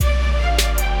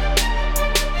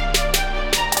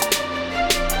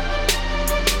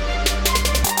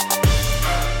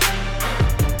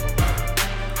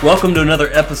Welcome to another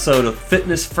episode of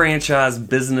Fitness Franchise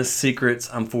Business Secrets.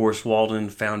 I'm Forrest Walden,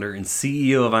 founder and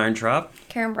CEO of Iron Tribe.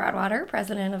 Karen Broadwater,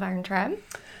 president of Iron Tribe.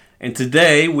 And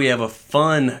today we have a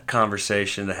fun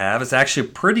conversation to have. It's actually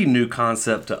a pretty new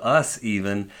concept to us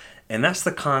even, and that's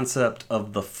the concept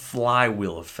of the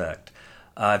flywheel effect.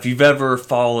 If you've ever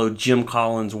followed Jim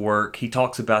Collins' work, he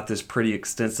talks about this pretty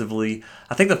extensively.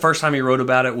 I think the first time he wrote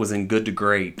about it was in Good to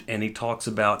Great, and he talks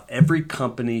about every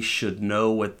company should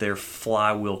know what their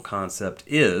flywheel concept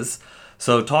is.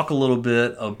 So talk a little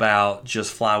bit about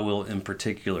just flywheel in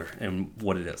particular and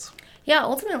what it is. Yeah,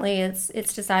 ultimately it's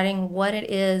deciding what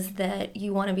it is that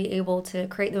you want to be able to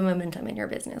create the momentum in your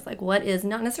business. Like what is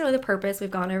not necessarily the purpose, we've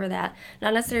gone over that,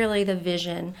 not necessarily the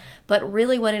vision, but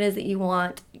really what it is that you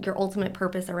want your ultimate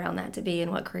purpose around that to be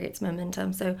and what creates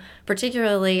momentum. So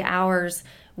particularly ours,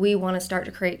 we want to start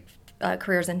to create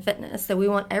careers in fitness. So we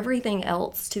want everything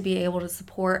else to be able to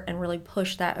support and really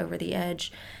push that over the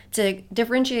edge to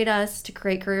differentiate us, to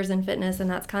create careers in fitness. And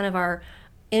that's kind of our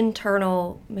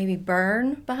internal maybe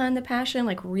burn behind the passion,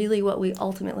 like really what we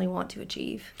ultimately want to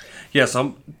achieve. Yes,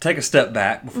 I'll take a step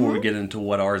back before we get into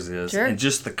what ours is, Sure. And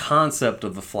just the concept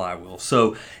of the flywheel.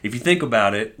 So if you think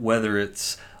about it, whether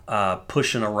it's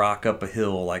pushing a rock up a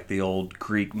hill like the old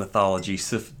Greek mythology,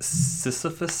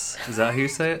 Sisyphus, is that how you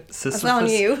say it? Sisyphus? That's on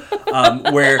you.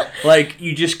 Where like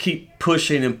you just keep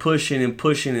pushing and pushing and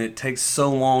pushing and it takes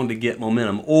so long to get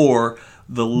momentum. Or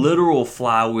the literal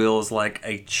flywheel is like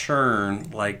a churn,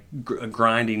 like a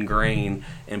grinding grain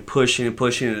and pushing and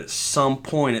pushing, and at some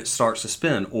point it starts to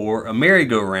spin. Or a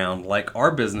merry-go-round, like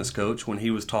our business coach when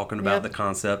he was talking about the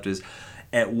concept is,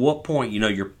 at what point,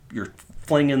 you're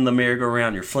flinging the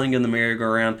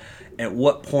merry-go-round, at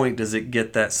what point does it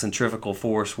get that centrifugal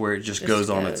force where it just goes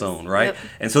on its own, right? Yep.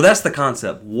 And so that's the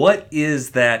concept. What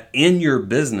is that in your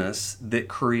business that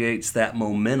creates that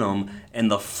momentum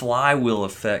and the flywheel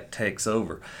effect takes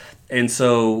over? And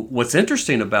so what's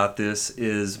interesting about this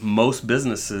is most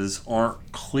businesses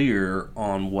aren't clear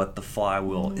on what the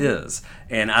flywheel is.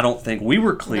 And I don't think we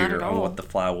were clear on what the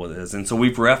flywheel is. And so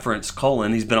we've referenced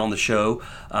Colin. He's been on the show,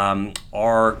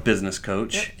 our business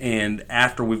coach. Yep. And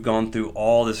after we've gone through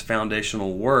all this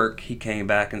foundational work, he came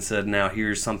back and said, now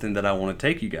here's something that I want to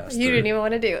take you guys through. You didn't even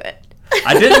want to do it.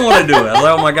 I didn't want to do it. I was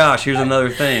like, oh my gosh, here's another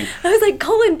thing. I was like,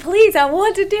 Colin, please, I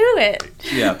want to do it.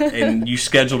 Yeah, and you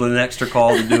scheduled an extra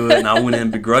call to do it, and I went in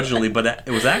begrudgingly, but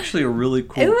it was actually a really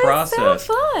cool process. It was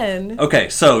so fun. Okay,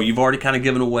 so you've already kind of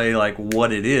given away like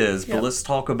what it is, but let's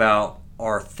talk about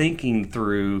our thinking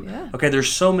through, okay, there's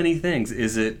so many things.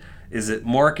 Is it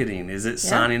marketing? Is it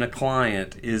signing a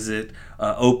client? Is it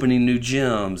opening new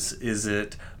gyms? Is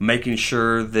it making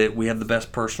sure that we have the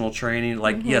best personal training?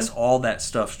 Like, yes, all that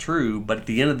stuff's true, but at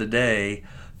the end of the day,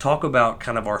 talk about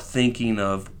kind of our thinking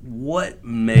of what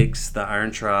makes the Iron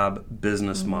Tribe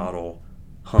business model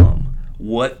hum.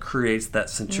 What creates that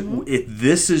if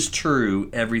this is true,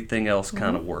 everything else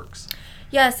kind of works.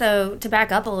 Yeah, so to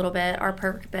back up a little bit, our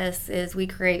purpose is we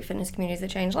create fitness communities that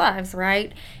change lives,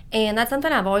 right? And that's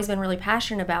something I've always been really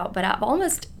passionate about, but I've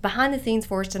almost, behind the scenes,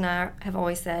 Forrest and I have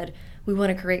always said, we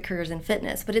want to create careers in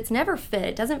fitness, but it's never fit.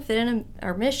 It doesn't fit in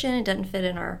our mission. It doesn't fit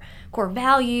in our core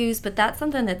values, but that's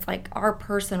something that's like our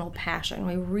personal passion.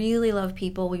 We really love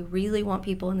people. We really want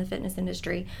people in the fitness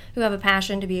industry who have a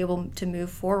passion to be able to move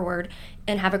forward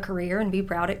and have a career and be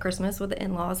proud at Christmas with the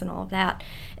in-laws and all of that.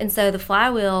 And so the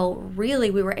flywheel, really,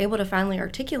 we were able to finally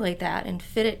articulate that and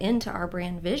fit it into our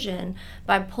brand vision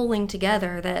by pulling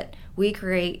together that we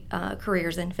create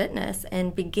careers in fitness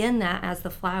and begin that as the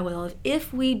flywheel of,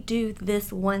 if we do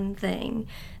this one thing,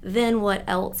 then what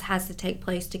else has to take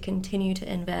place to continue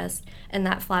to invest in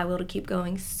that flywheel to keep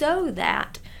going so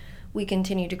that we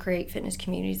continue to create fitness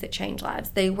communities that change lives.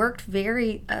 They worked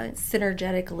very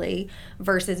synergetically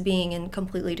versus being in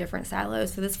completely different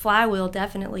silos. So this flywheel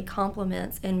definitely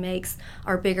complements and makes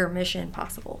our bigger mission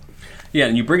possible. Yeah,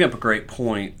 and you bring up a great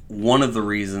point. One of the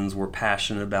reasons we're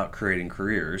passionate about creating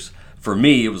careers, for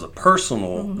me, it was a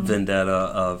personal vendetta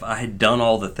of I had done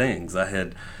all the things. I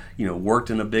had worked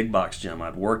in a big box gym.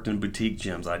 I'd worked in boutique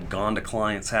gyms. I'd gone to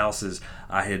clients' houses.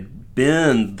 I had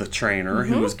been the trainer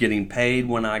who was getting paid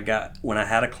when I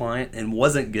had a client and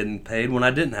wasn't getting paid when I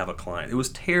didn't have a client. It was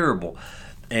terrible.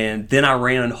 And then I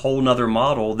ran a whole nother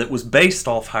model that was based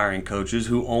off hiring coaches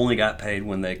who only got paid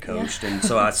when they coached. And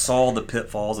so I saw the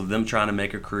pitfalls of them trying to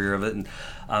make a career of it.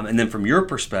 And then from your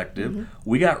perspective,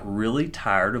 we got really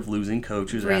tired of losing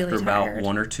coaches after about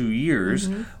 1 or 2 years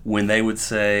when they would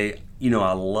say,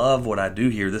 I love what I do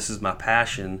here. This is my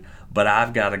passion, but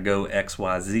I've got to go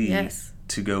XYZ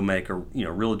to go make a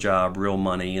real job, real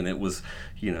money, and it was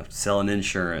selling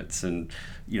insurance and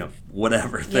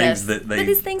whatever things that but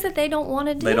these things that they don't want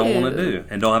to do. They don't want to do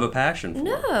and don't have a passion for.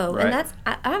 No, right? And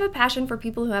I have a passion for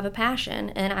people who have a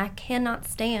passion, and I cannot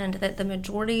stand that the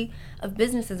majority of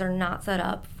businesses are not set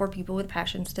up for people with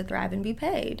passions to thrive and be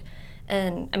paid.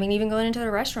 And I mean, even going into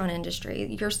the restaurant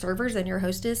industry, your servers and your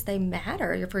hostess, they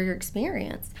matter for your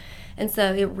experience. And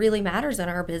so it really matters in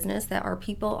our business that our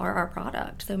people are our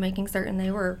product. So making certain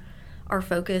they were our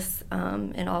focus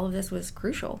in all of this was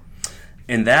crucial.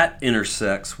 And that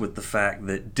intersects with the fact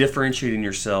that differentiating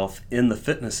yourself in the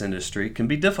fitness industry can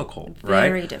be difficult, right?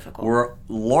 Very difficult. We're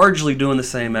largely doing the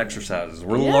same exercises.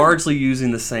 We're largely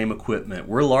using the same equipment.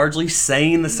 We're largely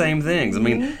saying the same things. I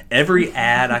mean, every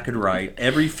ad I could write,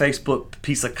 every Facebook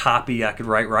piece of copy I could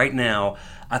write right now,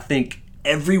 I think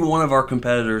every one of our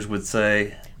competitors would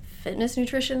say, fitness,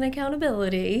 nutrition, and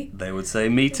accountability. They would say,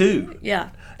 me too.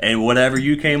 Yeah. And whatever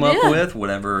you came up with,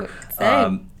 whatever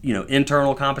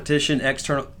internal competition,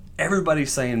 external,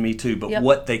 everybody's saying me too. But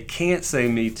what they can't say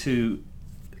me too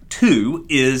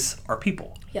is our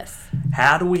people. Yes.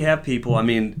 How do we have people? I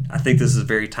mean, I think this is a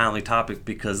very timely topic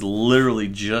because literally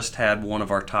just had one of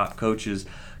our top coaches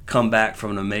come back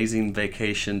from an amazing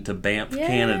vacation to Banff,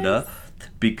 Canada,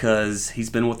 because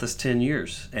he's been with us 10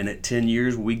 years. And at 10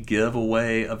 years, we give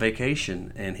away a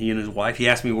vacation. And he and his wife, he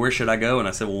asked me, where should I go? And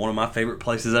I said, well, one of my favorite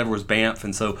places ever was Banff.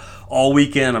 And so all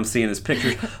weekend, I'm seeing his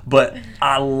pictures. But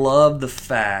I love the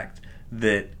fact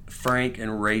that Frank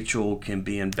and Rachel can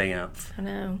be in Banff. I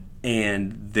know.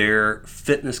 And their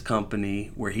fitness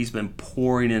company, where he's been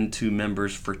pouring into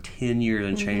members for 10 years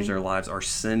and changed their lives, are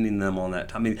sending them on that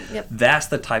time. I mean, that's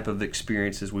the type of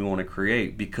experiences we want to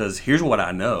create, because here's what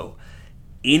I know.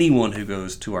 Anyone who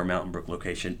goes to our Mountain Brook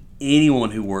location, anyone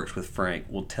who works with Frank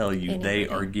will tell you they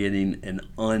are getting an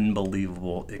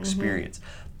unbelievable experience.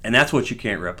 And that's what you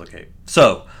can't replicate.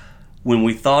 So when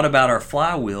we thought about our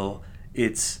flywheel,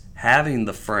 it's having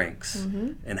the Franks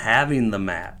and having the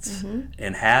Matts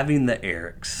and having the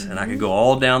Erics. And I could go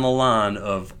all down the line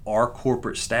of our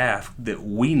corporate staff that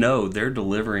we know they're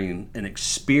delivering an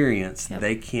experience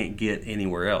they can't get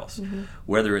anywhere else.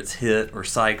 Whether it's HIIT or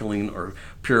cycling or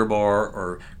Pure Barre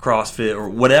or CrossFit or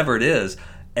whatever it is,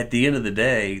 at the end of the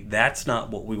day, that's not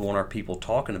what we want our people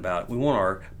talking about. We want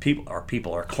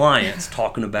our clients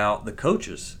talking about the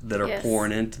coaches that are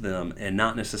pouring into them and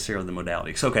not necessarily the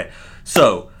modalities. Okay,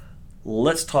 so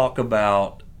let's talk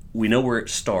about, we know where it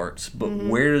starts, but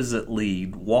where does it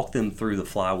lead? Walk them through the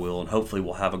flywheel, and hopefully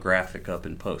we'll have a graphic up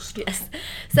in post. Yes.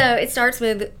 So it starts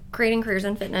with creating careers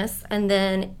in fitness, and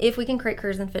then if we can create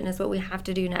careers in fitness, what we have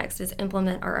to do next is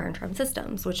implement our Iron Tribe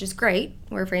systems, which is great.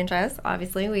 We're a franchise,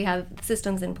 obviously. We have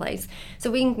systems in place.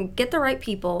 So we can get the right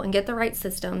people and get the right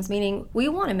systems, meaning we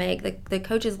want to make the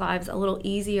coaches' lives a little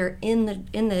easier in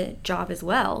the job as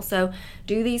well. So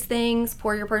do these things,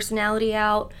 pour your personality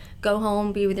out, go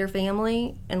home, be with your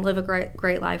family, and live a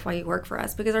great life while you work for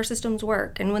us, because our systems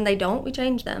work. And when they don't, we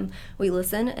change them. We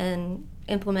listen and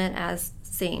implement as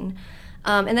seen.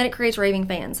 And then it creates raving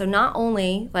fans. So not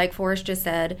only, like Forrest just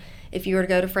said, if you were to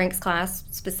go to Frank's class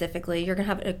specifically, you're going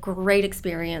to have a great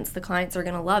experience. The clients are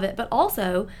going to love it. But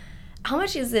also, how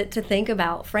much is it to think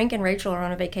about Frank and Rachel are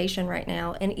on a vacation right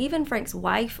now, and even Frank's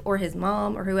wife or his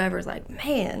mom or whoever is like,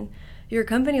 man, your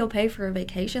company will pay for a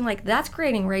vacation? Like, that's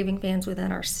creating raving fans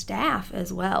within our staff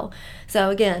as well. So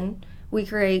again, we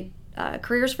create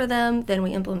careers for them, then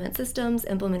we implement systems.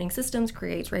 Implementing systems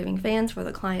creates raving fans for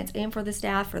the clients and for the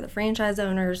staff, for the franchise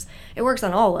owners. It works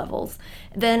on all levels.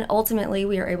 Then ultimately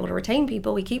we are able to retain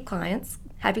people. We keep clients.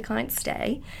 Happy clients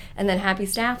stay, and then happy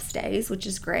staff stays, which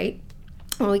is great.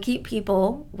 When we keep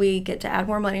people, we get to add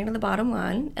more money to the bottom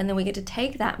line, and then we get to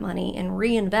take that money and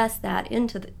reinvest that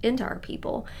into our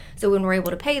people. So when we're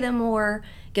able to pay them more,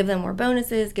 give them more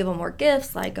bonuses, give them more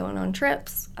gifts, like going on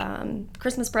trips,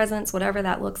 Christmas presents, whatever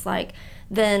that looks like,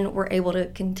 then we're able to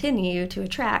continue to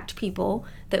attract people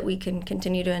that we can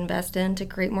continue to invest in to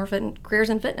create more careers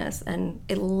in fitness. And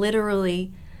it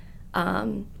literally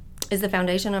is the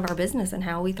foundation of our business and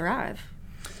how we thrive.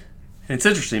 And it's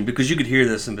interesting because you could hear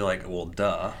this and be like, well,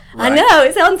 duh. Right? I know,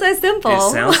 it sounds so simple.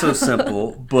 It sounds so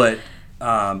simple, but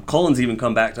Colin's even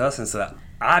come back to us and said,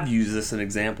 I've used this as an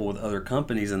example with other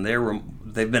companies, and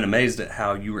they've been amazed at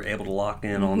how you were able to lock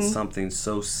in on something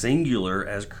so singular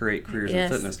as create careers in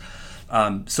fitness.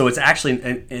 So it's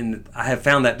actually, and I have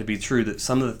found that to be true, that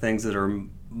some of the things that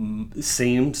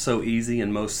seem so easy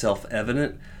and most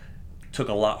self-evident took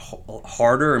a lot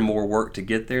harder and more work to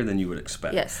get there than you would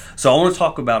expect. Yes. So I want to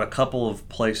talk about a couple of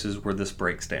places where this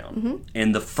breaks down.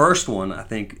 And the first one, I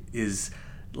think, is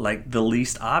like the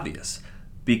least obvious.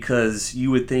 because you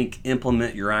would think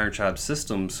implement your Iron Tribe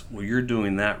systems. Well, you're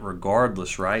doing that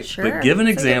regardless, right? Sure. But give an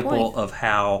That's a good example point. of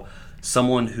how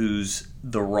someone who's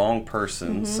the wrong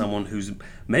person, someone who's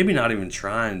maybe not even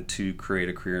trying to create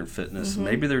a career in fitness,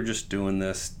 maybe they're just doing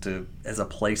this as a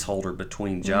placeholder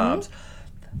between jobs.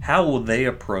 How will they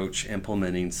approach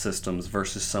implementing systems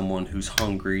versus someone who's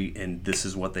hungry and this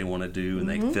is what they want to do and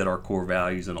they fit our core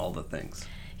values and all the things?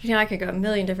 I could go a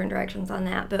million different directions on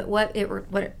that, but what it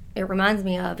reminds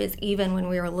me of is even when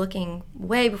we were looking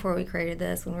way before we created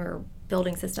this, when we were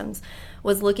building systems,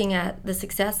 was looking at the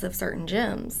success of certain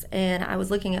gyms. And I was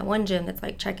looking at one gym that's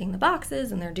like checking the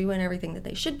boxes and they're doing everything that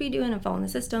they should be doing and following the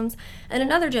systems, and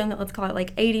another gym that, let's call it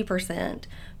like 80%,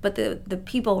 but the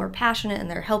people are passionate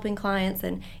and they're helping clients,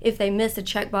 and if they miss a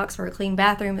checkbox for a clean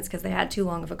bathroom, it's because they had too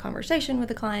long of a conversation with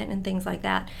the client and things like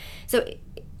that.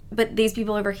 But these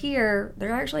people over here,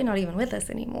 they're actually not even with us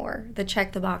anymore, that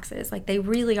check the boxes. Like, they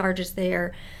really are just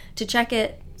there to check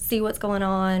it, see what's going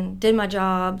on, did my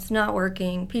job, it's not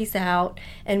working, peace out,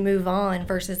 and move on,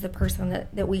 versus the person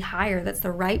that we hire that's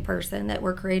the right person that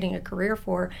we're creating a career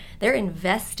for. They're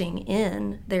investing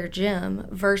in their gym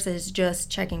versus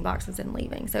just checking boxes and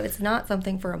leaving. So it's not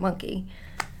something for a monkey.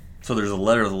 So there's a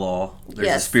letter of the law,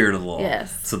 there's a spirit of the law.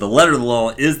 Yes. So the letter of the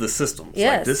law is the systems.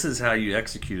 Yes. Like, this is how you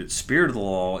execute it. Spirit of the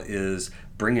law is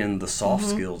bringing the soft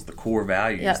skills, the core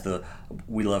values,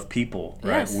 we love people,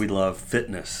 right? Yes. We love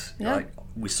fitness. Yep. Like,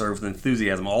 we serve with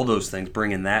enthusiasm, all those things,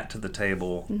 bringing that to the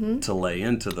table to lay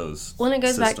into those Well, and it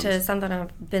goes systems. back to something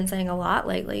I've been saying a lot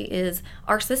lately, is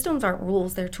our systems aren't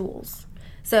rules, they're tools.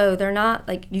 So they're not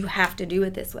like you have to do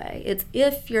it this way. It's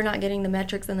if you're not getting the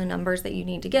metrics and the numbers that you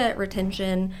need to get,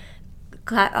 retention,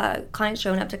 clients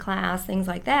showing up to class, things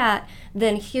like that,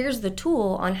 then here's the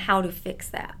tool on how to fix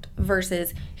that,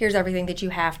 versus here's everything that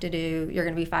you have to do. You're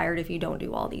going to be fired if you don't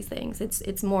do all these things.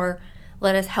 It's more,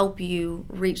 let us help you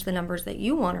reach the numbers that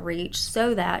you want to reach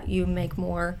so that you make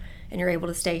more and you're able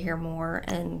to stay here more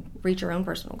and reach your own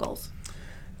personal goals.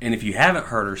 And if you haven't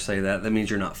heard her say that, that means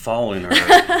you're not following her.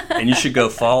 And you should go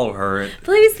follow her.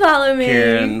 Please follow me.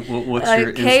 Karen, what's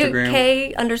your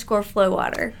Instagram?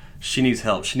 K_Flywhwater. She needs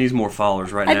help. She needs more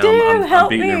followers right I now. do. I'm Help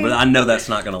beating me. her, but I know that's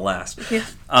not going to last. Yeah.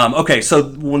 Okay, so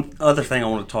one other thing I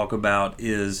want to talk about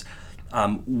is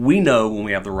we know when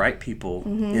we have the right people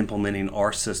implementing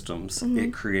our systems,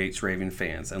 it creates raving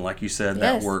fans. And like you said,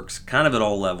 that works kind of at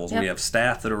all levels. Yep. We have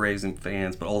staff that are raving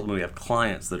fans, but ultimately we have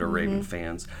clients that are raving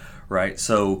fans, right?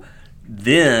 So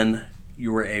then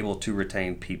you were able to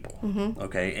retain people,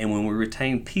 okay? And when we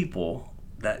retain people,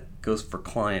 that goes for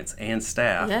clients and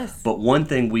staff. Yes. But one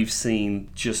thing we've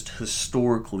seen just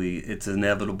historically, it's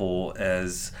inevitable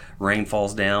as rain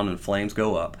falls down and flames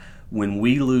go up. When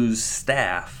we lose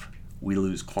staff, we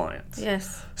lose clients.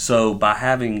 Yes. So by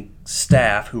having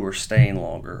staff who are staying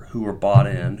longer, who are bought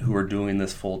in, who are doing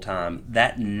this full time,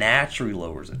 that naturally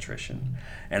lowers attrition.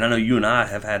 And I know you and I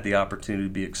have had the opportunity to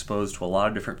be exposed to a lot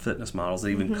of different fitness models,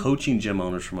 and even coaching gym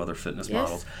owners from other fitness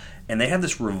models. And they have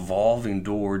this revolving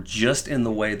door just in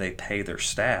the way they pay their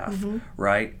staff,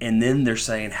 right? And then they're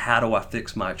saying, how do I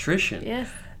fix my attrition? Yes.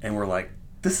 And we're like,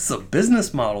 this is a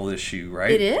business model issue,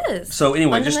 right? It is. So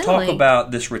anyway, just talk Fundamentally.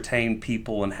 about this retained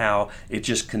people and how it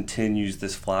just continues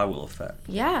this flywheel effect.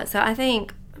 Yeah, so I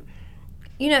think,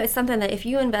 it's something that if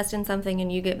you invest in something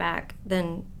and you get back,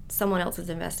 then someone else is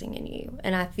investing in you.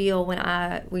 And I feel when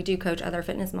we do coach other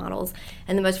fitness models,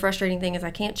 and the most frustrating thing is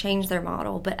I can't change their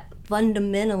model, but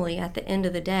fundamentally at the end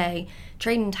of the day,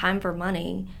 trading time for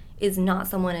money is not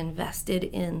someone invested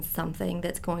in something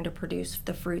that's going to produce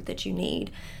the fruit that you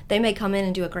need. They may come in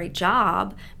and do a great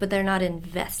job, but they're not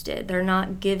invested. They're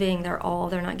not giving their all.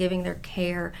 They're not giving their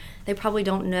care. They probably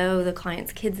don't know the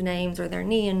client's kids' names or their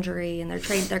knee injury, and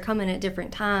they're coming at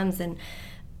different times, and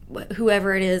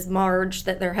whoever it is, Marge,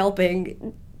 that they're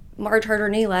helping, Marge hurt her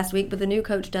knee last week, but the new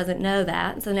coach doesn't know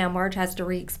that. So now Marge has to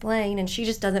re-explain, and she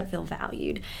just doesn't feel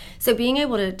valued. So being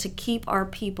able to keep our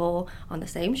people on the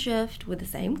same shift, with the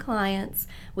same clients,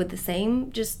 with the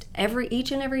same, just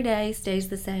each and every day stays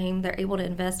the same. They're able to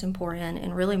invest and pour in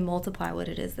and really multiply what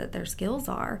it is that their skills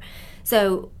are.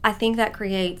 So I think that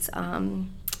creates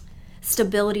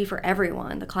stability for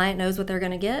everyone. The client knows what they're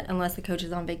going to get unless the coach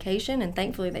is on vacation, and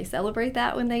thankfully they celebrate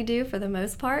that when they do for the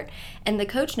most part. And the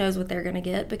coach knows what they're going to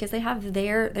get because they have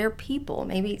their people.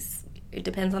 Maybe it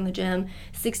depends on the gym,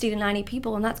 60 to 90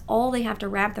 people, and that's all they have to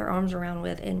wrap their arms around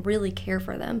with and really care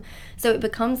for them. So it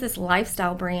becomes this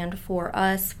lifestyle brand for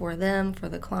us, for them, for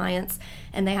the clients,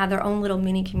 and they have their own little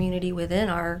mini community within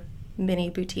our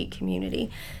mini boutique community.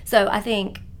 So I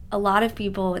think a lot of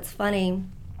people, it's funny,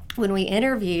 when we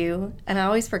interview, and I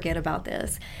always forget about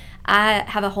this, I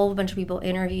have a whole bunch of people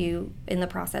interview in the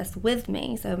process with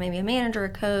me. So maybe a manager, a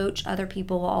coach, other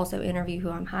people will also interview who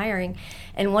I'm hiring.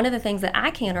 And one of the things that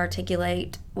I can't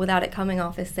articulate without it coming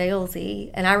off as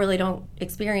salesy, and I really don't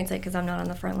experience it because I'm not on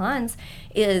the front lines,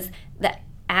 is that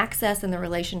access and the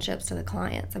relationships to the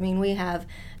clients. I mean, we have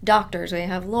doctors, we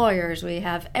have lawyers, we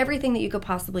have everything that you could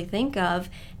possibly think of,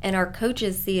 and our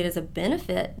coaches see it as a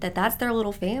benefit that that's their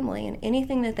little family, and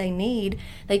anything that they need,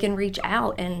 they can reach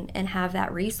out and have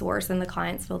that resource, and the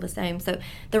clients feel the same. So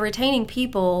the retaining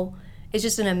people is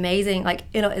just an amazing, like,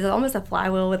 you know, it's almost a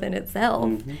flywheel within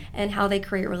itself, and how they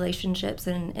create relationships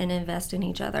and invest in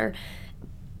each other.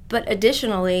 But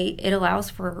additionally, it allows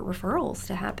for referrals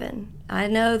to happen. I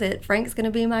know that Frank's going to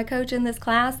be my coach in this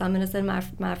class. I'm going to send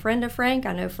my friend to Frank.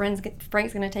 I know Frank's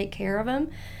going to take care of him.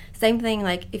 Same thing,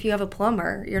 like if you have a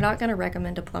plumber, you're not going to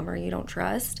recommend a plumber you don't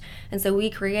trust. And so we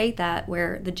create that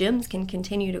where the gyms can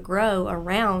continue to grow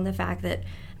around the fact that,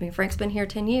 I mean, Frank's been here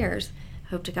 10 years.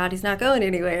 Hope to God he's not going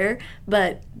anywhere.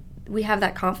 But we have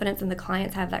that confidence, and the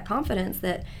clients have that confidence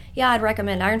that, yeah, I'd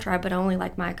recommend Iron Tribe, but only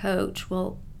like my coach.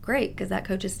 Well, great, because that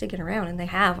coach is sticking around, and they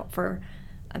have for,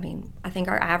 I mean, I think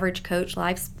our average coach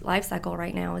life cycle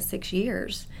right now is 6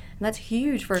 years, and that's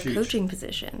huge for a coaching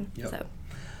position. Yep. So,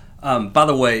 by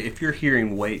the way, if you're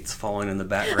hearing weights falling in the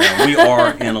background, we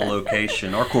are in a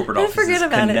location. Our corporate office is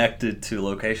connected to a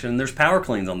location. There's power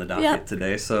cleans on the docket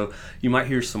today, so you might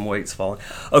hear some weights falling.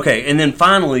 Okay, and then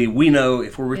finally, we know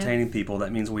if we're retaining people,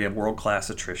 that means we have world-class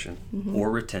attrition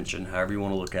or retention, however you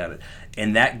want to look at it,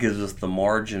 and that gives us the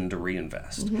margin to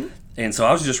reinvest. And so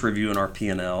I was just reviewing our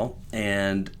P&L,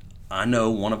 and I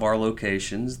know one of our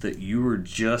locations that you were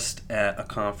just at a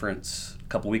conference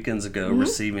couple weekends ago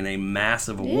receiving a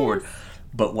massive award.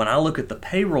 But when I look at the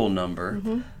payroll number,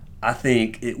 I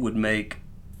think it would make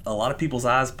a lot of people's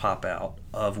eyes pop out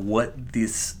of what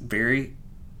this very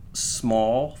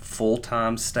small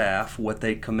full-time staff, what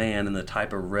they command and the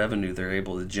type of revenue they're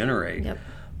able to generate.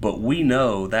 But we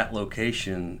know that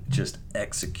location just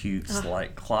executes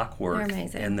like clockwork,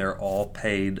 and they're all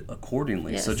paid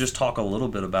accordingly. So just talk a little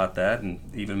bit about that, and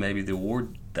even maybe the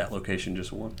award that location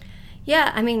just won.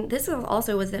 Yeah, I mean, this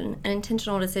also was an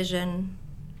intentional decision,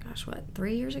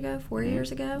 3 years ago, 4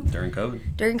 years ago? During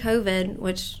COVID,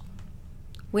 which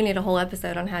we need a whole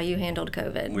episode on how you handled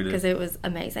COVID, because it was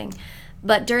amazing.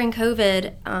 But during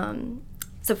COVID,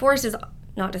 so Forrest is,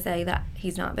 not to say that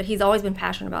he's not, but he's always been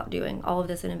passionate about doing all of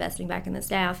this and investing back in the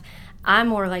staff. I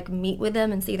more like meet with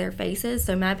them and see their faces,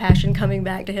 so my passion coming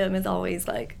back to him is always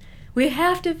like, we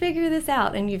have to figure this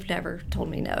out, and you've never told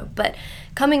me no. But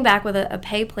coming back with a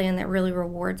pay plan that really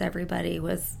rewards everybody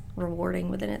was rewarding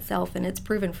within itself, and it's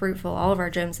proven fruitful. All of our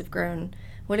gyms have grown,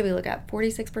 what did we look at,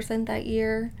 46% that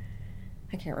year?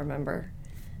 I can't remember.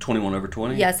 21 over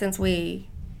 20? Yeah, since we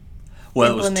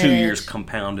Well, it was 2 years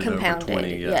compounded over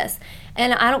 20. Yes.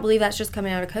 And I don't believe that's just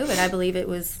coming out of COVID. I believe it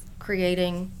was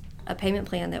creating a payment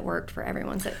plan that worked for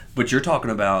everyone. So, but you're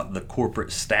talking about the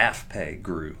corporate staff pay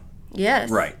grew. Yes.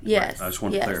 Right. Yes. Right. I just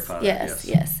want to clarify that.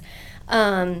 Yes.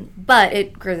 But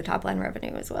it grew the top line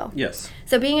revenue as well. Yes.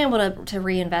 So being able to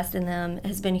reinvest in them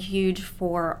has been huge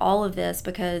for all of this,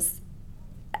 because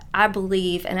I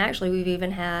believe, and actually we've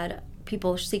even had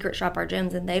people secret shop our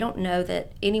gyms, and they don't know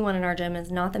that anyone in our gym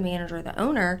is not the manager or the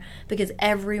owner, because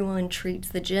everyone treats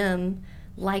the gym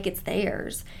like it's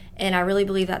theirs. And I really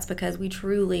believe that's because we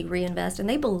truly reinvest, and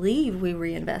they believe we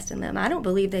reinvest in them. I don't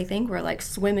believe they think we're like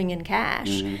swimming in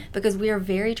cash, because we are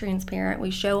very transparent.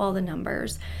 We show all the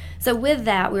numbers. So with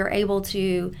that, we were able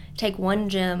to take one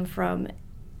gym from,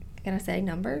 can I say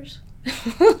numbers?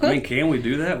 I mean, can we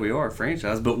do that? We are a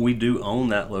franchise, but we do own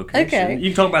that location. Okay.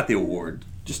 You can talk about the award.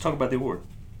 Just talk about the award.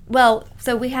 Well,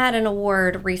 so we had an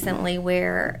award recently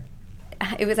where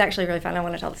it was actually really fun. I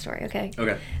want to tell the story, okay?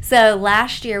 Okay. So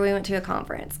last year we went to a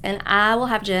conference, and I will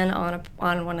have Jen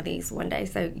on one of these one day,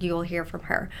 so you will hear from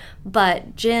her.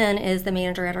 But Jen is the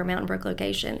manager at our Mountain Brook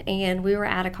location, and we were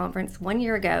at a conference 1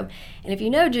 year ago. And if you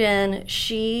know Jen,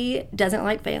 she doesn't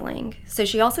like failing. So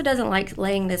she also doesn't like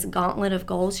laying this gauntlet of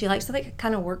goals. She likes to like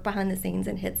kind of work behind the scenes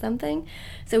and hit something.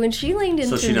 So when she leaned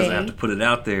into me, so she doesn't have to put it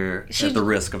out there at the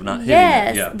risk of not hitting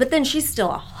it. Yeah. But then she's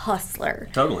still a hustler.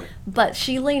 Totally. But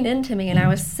she leaned into me, and I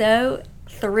was so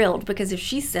thrilled, because if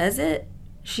she says it,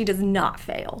 she does not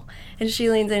fail. And she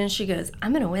leans in and she goes,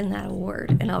 I'm going to win that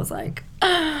award. And I was like,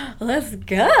 Let's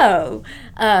go.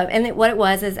 What it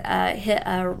was is hit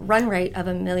a run rate of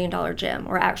 $1 million gym,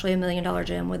 or actually $1 million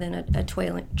gym within a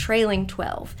trailing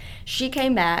 12. She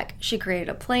came back, she created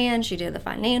a plan, she did the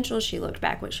financials, she looked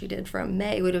back what she did from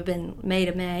May, it would have been May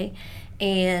to May,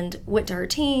 and went to her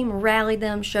team, rallied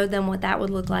them, showed them what that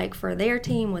would look like for their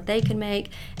team, what they could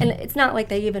make. And it's not like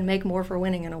they even make more for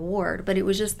winning an award, but it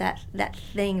was just that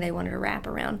thing they wanted to wrap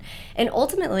around. And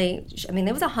ultimately, I mean,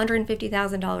 there was a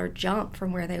 $150,000 jump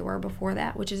from where they were before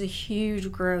that, which is a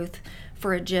huge growth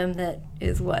for a gym that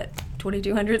is,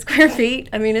 2,200 square feet?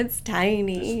 I mean, it's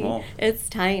tiny. It's small. It's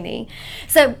tiny.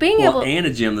 So being able... and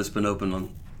a gym that's been open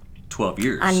on 12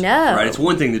 years. I know. Right? It's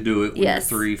one thing to do it when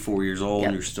Yes. you're 3-4 years old Yep.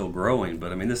 and you're still growing,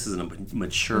 but I mean, this is a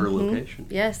mature location.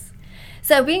 Yes.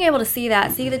 So being able to see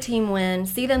that, see the team win,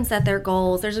 see them set their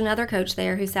goals. There's another coach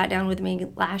there who sat down with me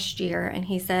last year and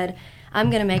he said, I'm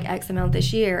going to make X amount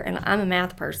this year. And I'm a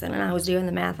math person and I was doing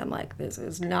the math. I'm like, this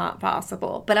is not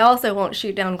possible. But I also won't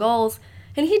shoot down goals.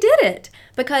 And he did it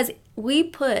because we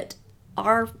put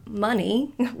our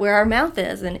money where our mouth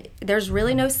is, and there's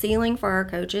really no ceiling for our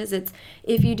coaches. It's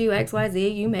if you do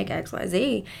XYZ, you make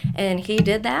XYZ, and he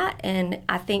did that, and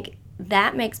I think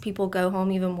that makes people go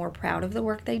home even more proud of the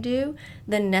work they do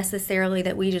than necessarily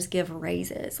that we just give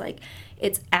raises. Like,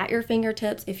 it's at your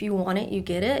fingertips. If you want it, you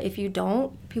get it. If you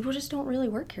don't, people just don't really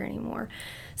work here anymore.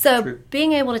 So True.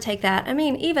 Being able to take that, I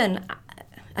mean, even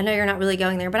I know you're not really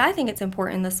going there, but I think it's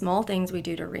important the small things we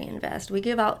do to reinvest. We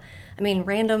give out,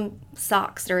 random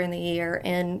socks during the year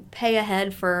and pay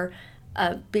ahead for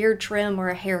a beard trim or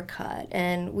a haircut.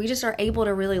 And we just are able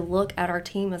to really look at our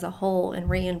team as a whole and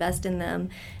reinvest in them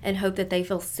and hope that they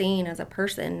feel seen as a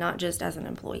person, not just as an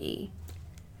employee.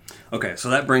 Okay, so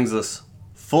that brings us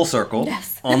full circle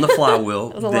Yes. on the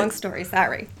flywheel. It was a long story,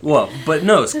 sorry. Well, but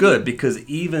no, it's good because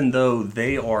even though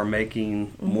they are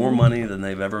making more money than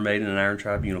they've ever made in an Iron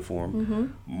Tribe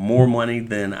uniform, more money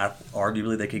than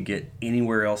arguably they could get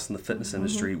anywhere else in the fitness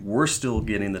industry, we're still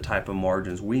getting the type of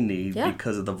margins we need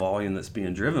because of the volume that's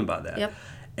being driven by that. Yep.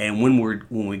 And when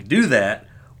we do that,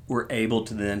 we're able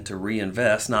to then to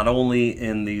reinvest not only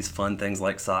in these fun things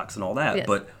like socks and all that,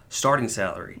 but starting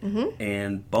salary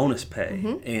and bonus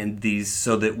pay and these,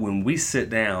 so that when we sit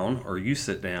down or you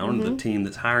sit down, the team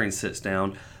that's hiring sits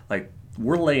down, like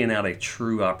we're laying out a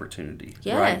true opportunity,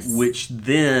 right? Which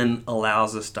then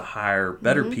allows us to hire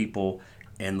better people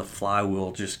and the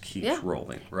flywheel just keeps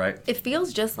rolling, right? It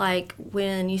feels just like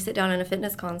when you sit down in a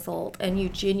fitness consult and you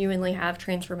genuinely have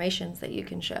transformations that you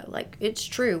can show. Like, it's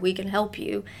true, we can help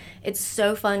you. It's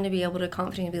so fun to be able to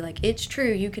confidently be like, it's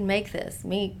true, you can make this.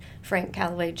 Me, Frank,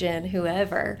 Callaway, Jen,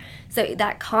 whoever. So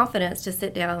that confidence to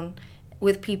sit down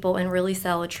with people and really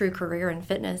sell a true career in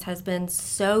fitness has been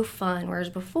so fun. Whereas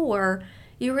before,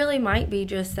 you really might be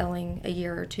just selling a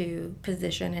year or two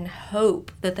position and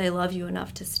hope that they love you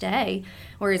enough to stay.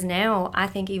 Whereas now, I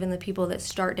think even the people that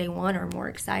start day one are more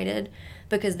excited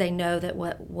because they know that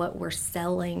what we're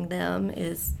selling them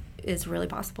is really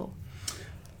possible.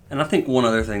 And I think one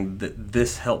other thing that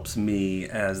this helps me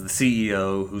as the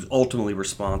CEO who's ultimately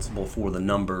responsible for the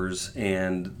numbers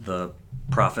and the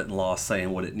profit and loss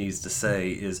saying what it needs to say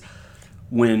is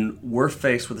when we're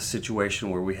faced with a situation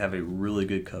where we have a really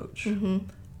good coach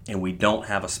and we don't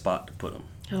have a spot to put them.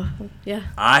 Oh, yeah.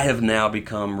 I have now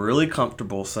become really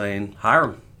comfortable saying,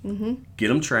 hire them, get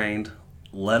them trained,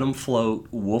 let them float.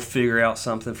 We'll figure out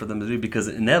something for them to do because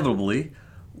inevitably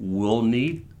we'll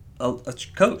need a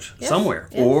coach somewhere.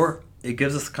 Yes. Or it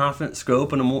gives us confidence to go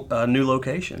open a new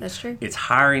location. That's true. It's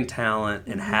hiring talent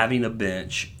and having a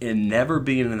bench and never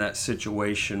being in that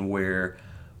situation where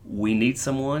we need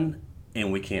someone and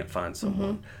we can't find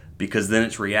someone because then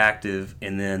it's reactive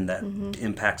and then that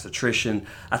impacts attrition.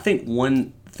 I think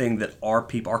one thing that our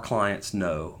clients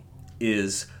know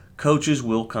is coaches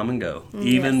will come and go.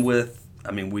 Even with,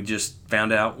 we just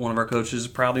found out one of our coaches is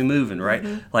probably moving, right?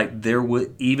 Like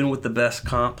even with the best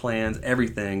comp plans,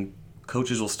 everything,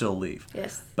 coaches will still leave.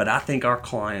 Yes. But I think our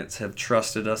clients have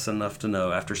trusted us enough to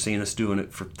know, after seeing us doing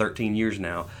it for 13 years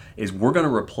now, is we're going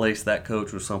to replace that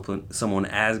coach with someone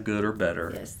as good or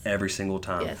better every single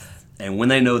time. Yes. And when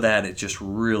they know that, it just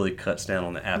really cuts down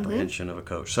on the apprehension of a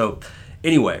coach. So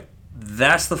anyway,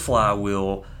 that's the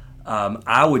flywheel.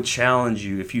 I would challenge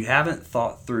you, if you haven't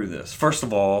thought through this, first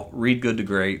of all, read Good to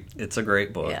Great. It's a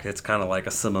great book. Yeah. It's kind of like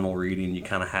a seminal reading. You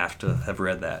kind of have to have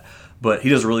read that. But he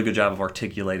does a really good job of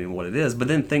articulating what it is. But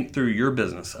then think through your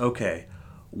business. Okay,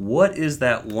 what is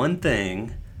that one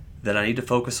thing that I need to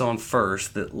focus on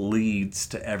first that leads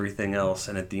to everything else,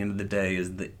 and at the end of the day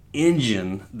is the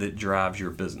engine that drives your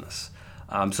business?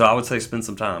 So I would say spend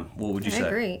some time. What would you say? I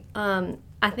agree.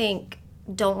 I think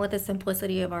don't let the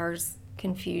simplicity of ours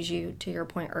confuse you, to your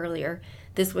point earlier.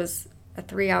 This was a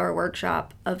 3-hour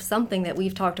workshop of something that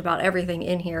we've talked about everything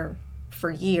in here for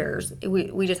years.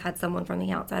 We just had someone from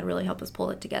the outside really help us pull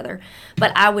it together.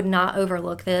 But I would not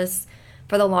overlook this.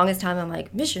 For the longest time, I'm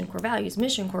like, mission, core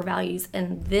values,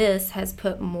 and this has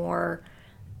put more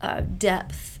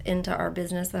depth into our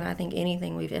business than I think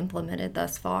anything we've implemented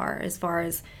thus far, as far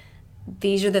as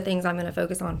these are the things I'm going to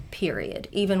focus on, period,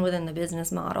 even within the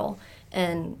business model.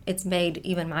 And it's made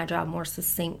even my job more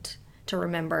succinct to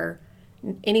remember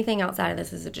anything outside of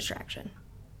this is a distraction.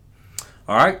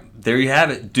 All right, there you have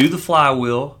it. Do the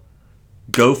flywheel.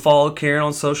 Go follow Karen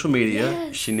on social media.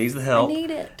 Yes, she needs the help. I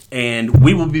need it. And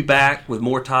we will be back with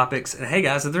more topics. And hey,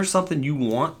 guys, if there's something you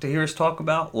want to hear us talk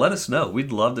about, let us know.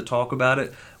 We'd love to talk about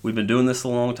it. We've been doing this a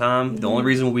long time. The only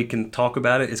reason we can talk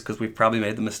about it is because we've probably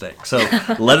made the mistake. So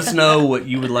let us know what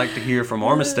you would like to hear from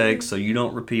our mistakes so you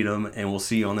don't repeat them. And we'll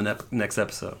see you on the next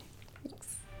episode.